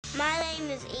My name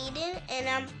is Eden, and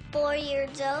I'm 4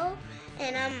 years old,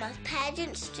 and I'm a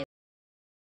pageant student.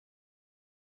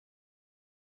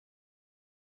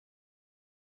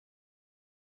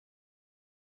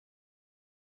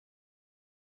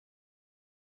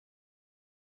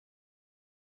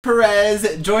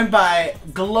 Perez, joined by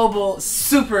global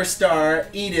superstar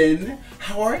Eden.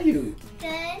 How are you?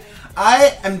 Good.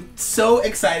 I am so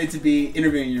excited to be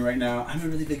interviewing you right now. I'm a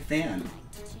really big fan.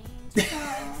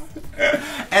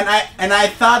 and I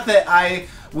thought that I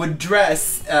would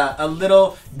dress a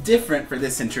little different for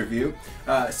this interview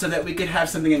so that we could have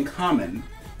something in common.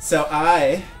 So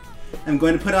I am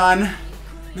going to put on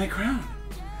my crown.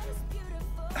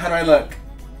 How do I look?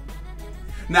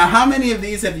 Now, how many of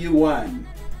these have you won?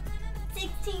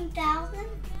 16,000.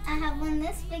 I have one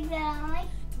this big that I like.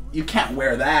 You can't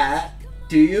wear that,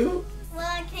 do you? Well,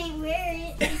 I can't wear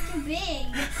it. It's too big.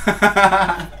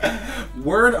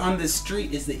 Word on the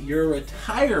street is that you're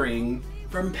retiring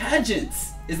from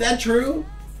pageants. Is that true?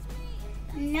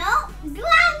 No. Do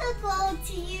I look old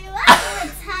to you? I'm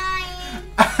retiring.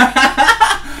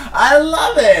 I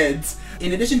love it.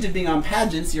 In addition to being on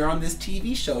pageants, you're on this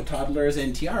TV show, Toddlers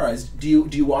and Tiaras. Do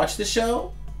you watch the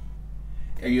show?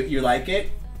 You like it?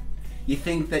 You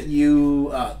think that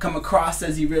you come across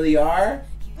as you really are?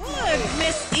 Look,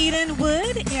 Miss Eden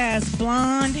Wood has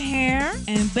blonde hair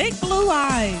and big blue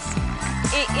eyes.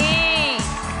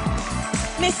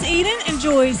 Miss Eden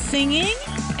enjoys singing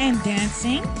and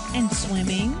dancing and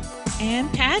swimming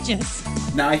and pageants.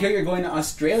 Now I hear you're going to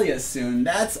Australia soon.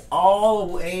 That's all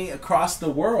the way across the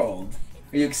world.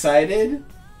 Are you excited?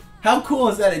 How cool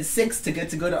is that at 6 to get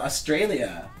to go to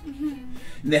Australia? Mm-hmm.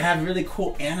 They have really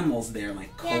cool animals there,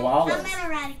 like koalas. Yeah, I'm gonna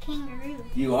ride a kangaroo.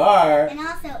 You are? And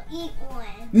also eat one.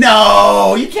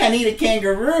 No, you can't eat a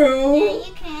kangaroo. Yeah,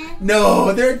 you can.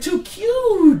 No, they're too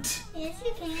cute. Yes,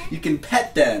 you can. You can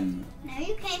pet them. No,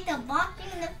 you can't. They'll bonk you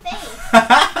in the face.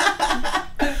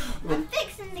 I'm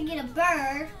fixing to get a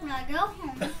bird when I go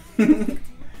home.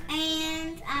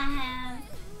 And I have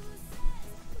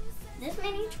this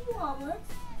many chihuahuas.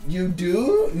 You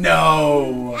do?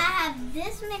 No. I have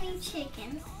this many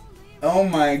chickens. Oh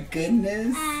my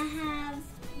goodness. I have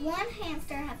one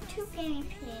hamster. I have 2 guinea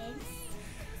pigs.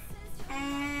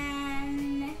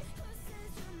 And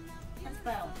that's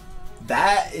about all.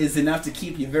 That is enough to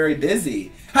keep you very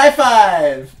busy. High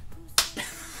five!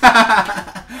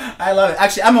 I love it.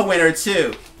 Actually, I'm a winner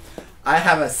too. I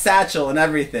have a satchel and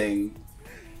everything.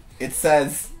 It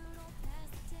says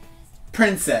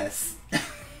Princess.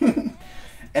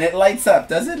 And it lights up.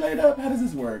 Does it light up? How does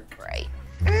this work? Right.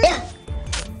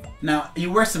 Now,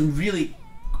 you wear some really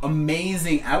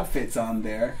amazing outfits on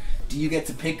there. Do you get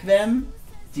to pick them?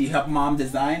 Do you help mom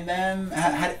design them?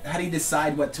 How do you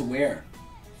decide what to wear?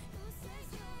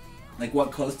 Like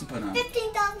what clothes to put on?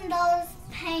 $15,000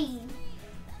 paying.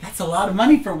 That's a lot of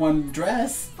money for one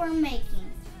dress. For making.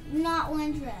 Not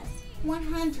one dress.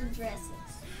 100 dresses.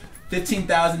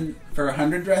 $15,000 for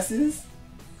 100 dresses?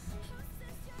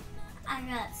 I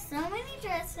got so many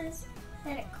dresses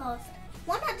that it cost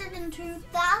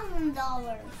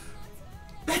 $102,000.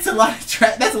 That's a lot of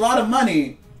that's a lot of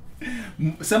money.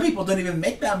 Some people don't even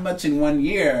make that much in 1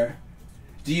 year.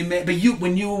 Do you make? But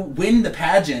when you win the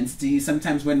pageants, do you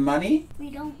sometimes win money? We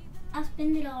don't. I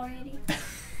spend it already.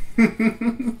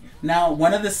 Now,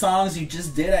 one of the songs you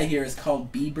just did, I hear, is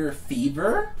called Bieber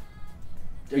Fever.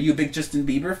 Are you a big Justin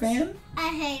Bieber fan? I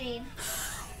hate him.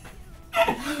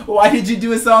 Why did you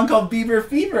do a song called Bieber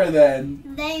Fever then?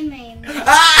 They made me.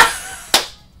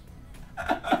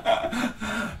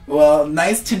 Well,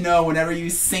 nice to know whenever you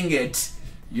sing it,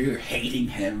 you're hating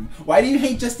him. Why do you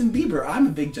hate Justin Bieber? I'm a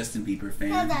big Justin Bieber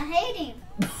fan. Because I hate him.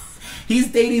 He's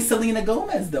dating Selena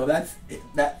Gomez, though. That.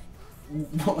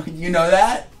 You know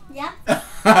that? Yeah.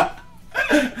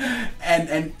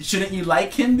 And shouldn't you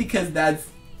like him because that's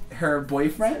her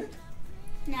boyfriend?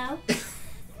 No.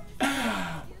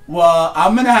 Well,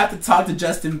 I'm gonna have to talk to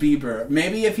Justin Bieber.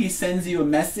 Maybe if he sends you a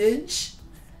message,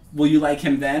 will you like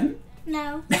him then?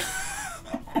 No.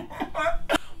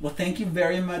 Well, thank you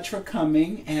very much for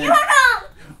coming. And You're welcome.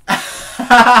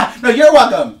 No, you're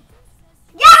welcome.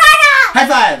 You're welcome. High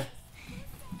five.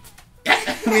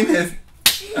 I mean this.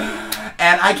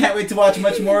 And I can't wait to watch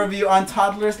much more of you on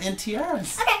Toddlers and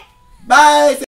Tiaras. Okay. Bye.